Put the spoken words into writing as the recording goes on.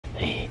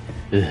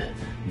Greetings,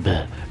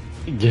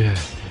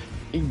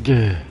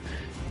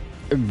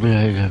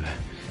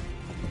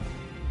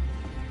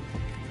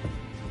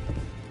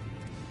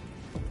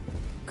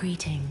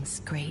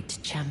 great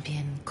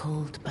champion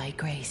called by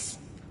grace.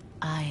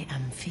 I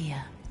am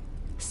Fia.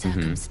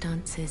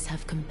 Circumstances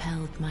have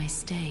compelled my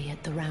stay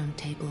at the Round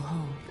Table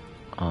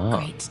Hold.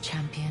 Great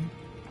champion,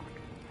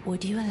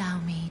 would you allow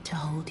me to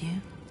hold you?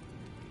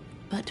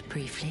 But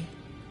briefly,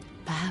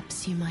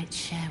 perhaps you might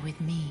share with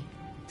me.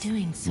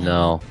 Doing so.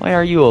 No. Why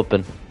are you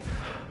open?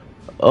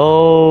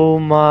 Oh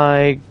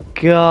my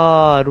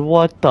god,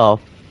 what the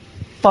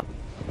fuck?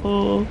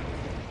 Oh.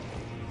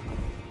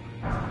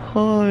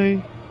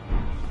 Hi.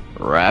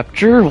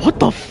 Rapture?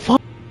 What the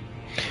fuck?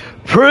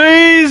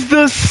 Praise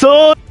the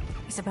sun!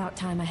 It's about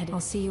time I had. I'll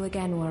see you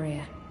again,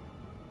 warrior.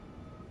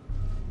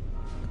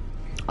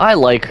 I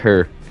like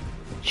her.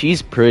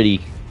 She's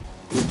pretty.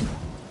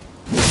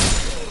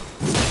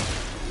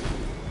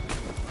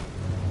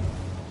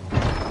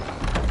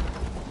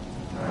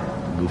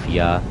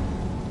 Goofy-ah.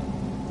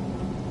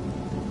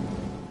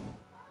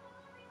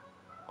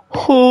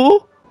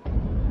 Who?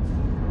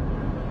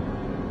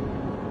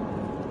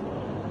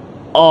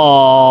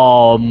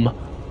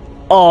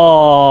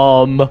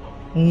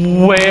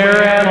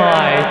 Where am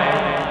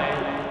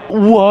I?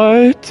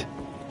 What?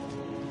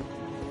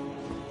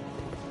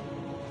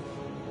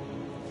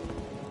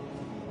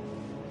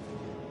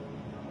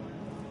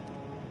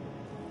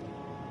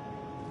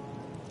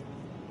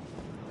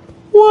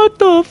 What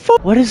the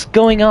fuck? What is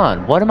going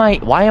on? Why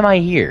am I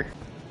here?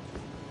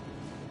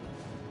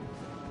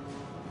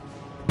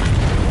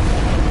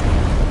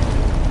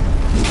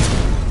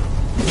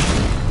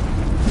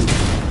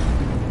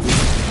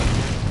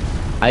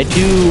 I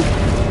do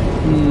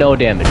no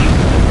damage.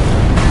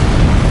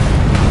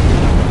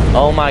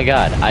 Oh my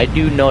god, I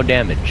do no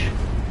damage.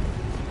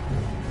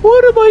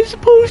 What am I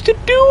supposed to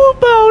do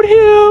about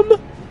him?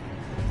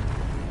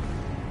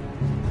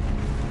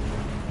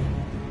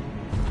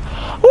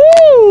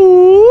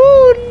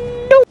 Ooh,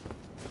 no.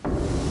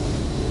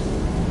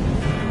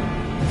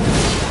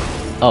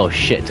 Oh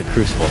shit, it's a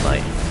Crucible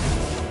Knight.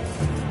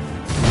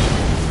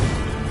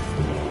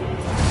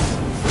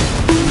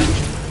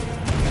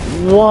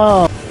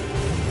 Whoa.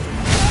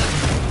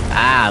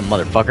 Ah,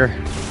 motherfucker.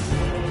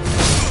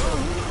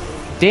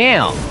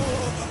 Damn.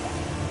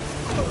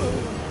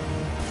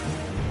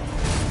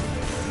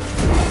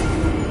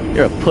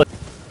 You're a put.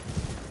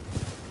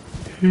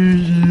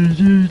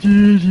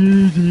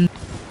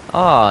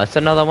 Oh, it's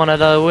another one of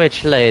the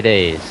witch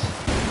ladies.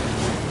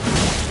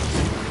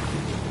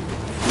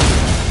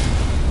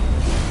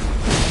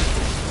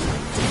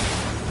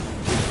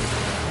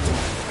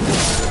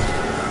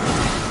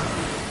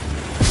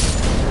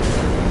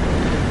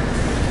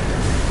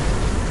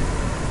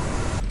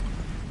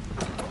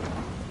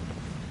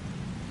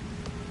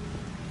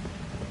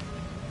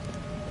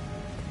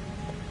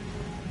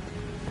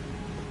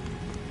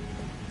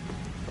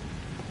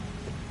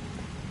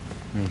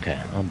 Okay,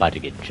 I'm about to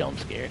get jump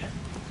scared.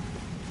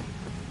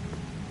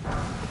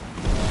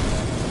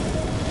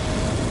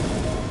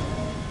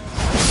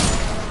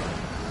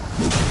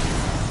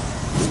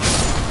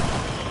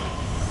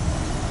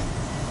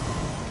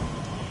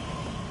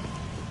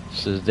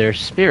 So there's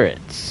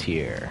spirits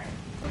here.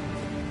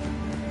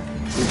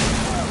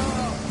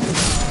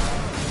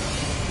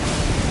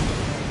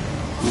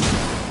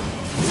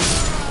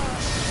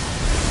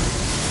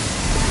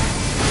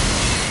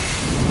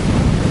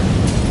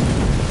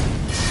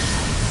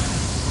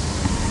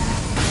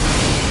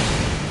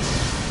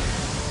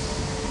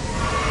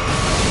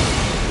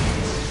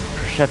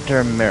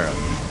 Preceptor Miram.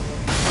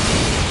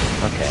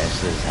 Okay,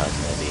 so this is how it's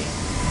gonna be.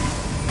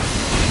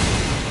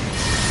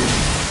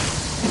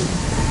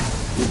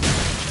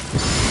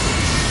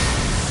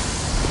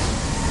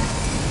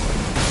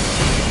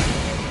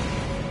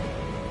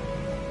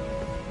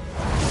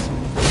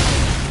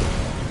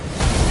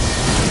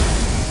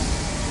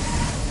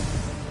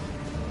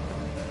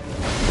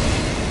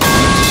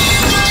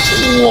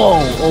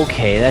 Whoa,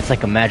 okay, that's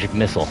like a magic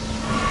missile.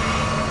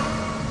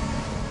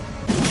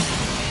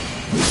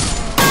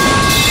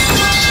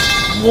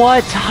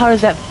 What? How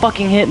does that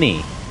fucking hit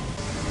me?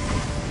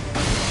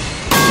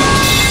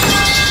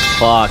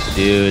 Fuck,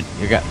 dude.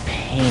 You got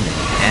pain in the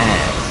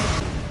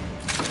ass.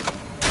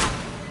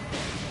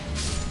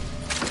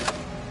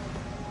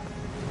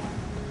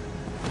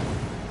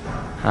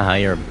 Haha,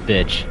 you're a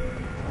bitch.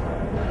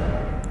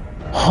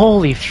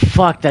 Holy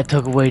fuck, that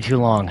took way too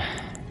long.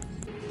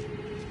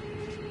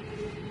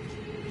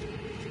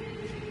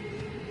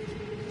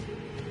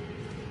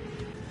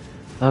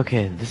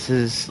 Okay, this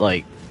is,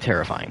 like,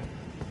 terrifying.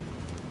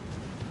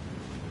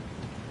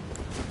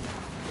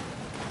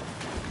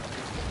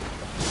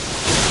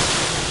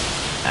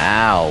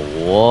 Ow,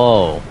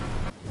 whoa.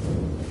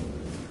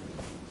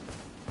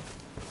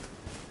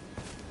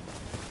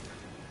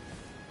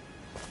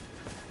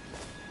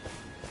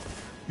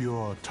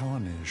 You're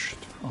tarnished,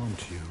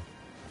 aren't you?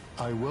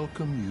 I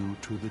welcome you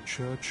to the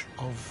Church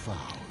of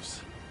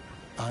Vows.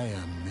 I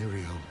am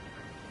Miriel,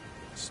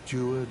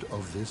 steward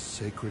of this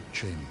sacred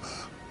chamber.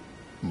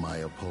 My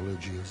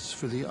apologies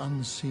for the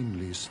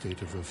unseemly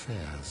state of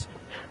affairs.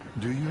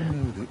 Do you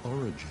know the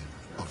origin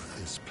of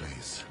this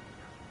place?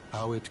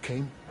 How it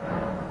came?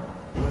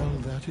 Well,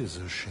 that is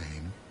a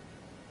shame.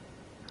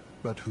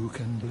 But who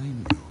can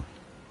blame you?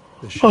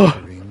 The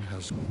shattering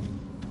has...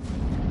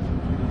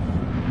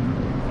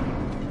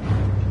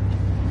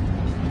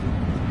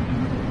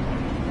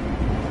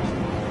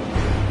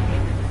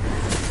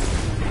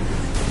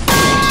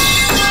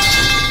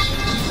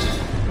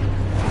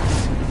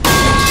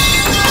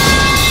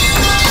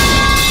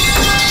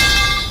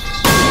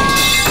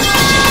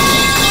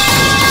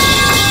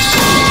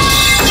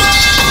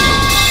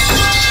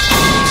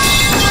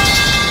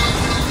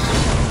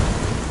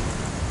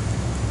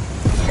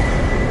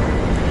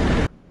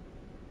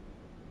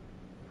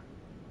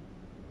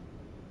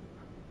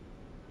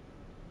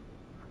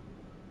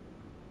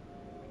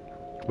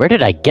 Where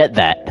did I get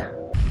that?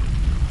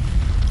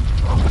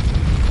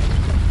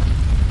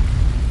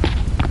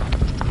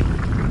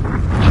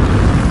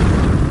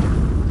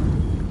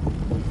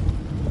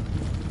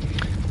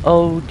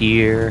 Oh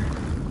dear.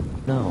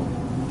 No.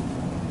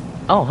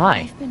 Oh, hi.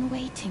 I've been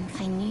waiting.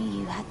 I knew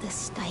you had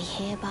this. I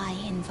hereby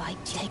invite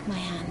you. Take my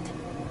hand.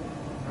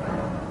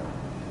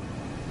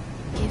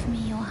 Give me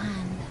your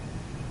hand.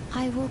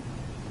 I will...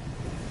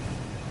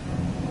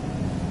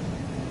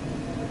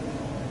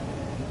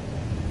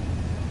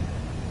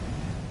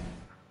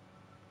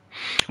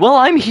 Well,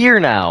 I'm here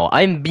now.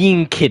 I'm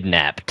being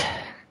kidnapped.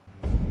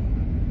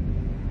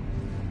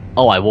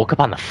 Oh, I woke up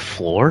on the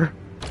floor?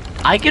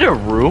 I get a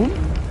room?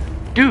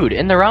 Dude,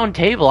 in the round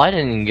table, I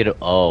didn't even get a...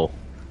 Oh.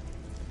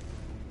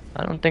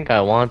 I don't think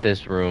I want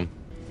this room.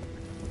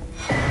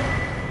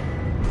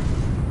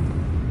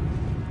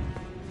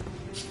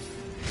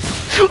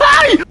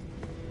 Ah!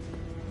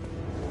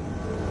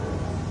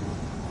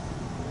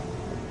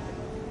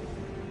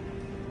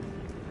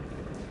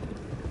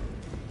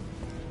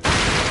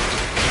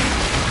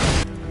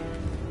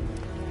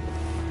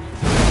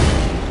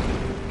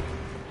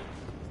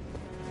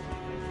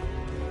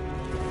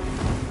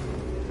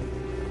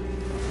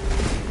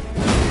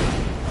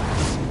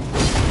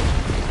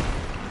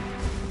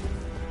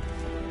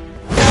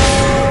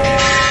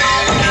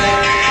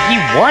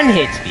 One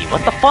hits me,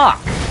 what the fuck?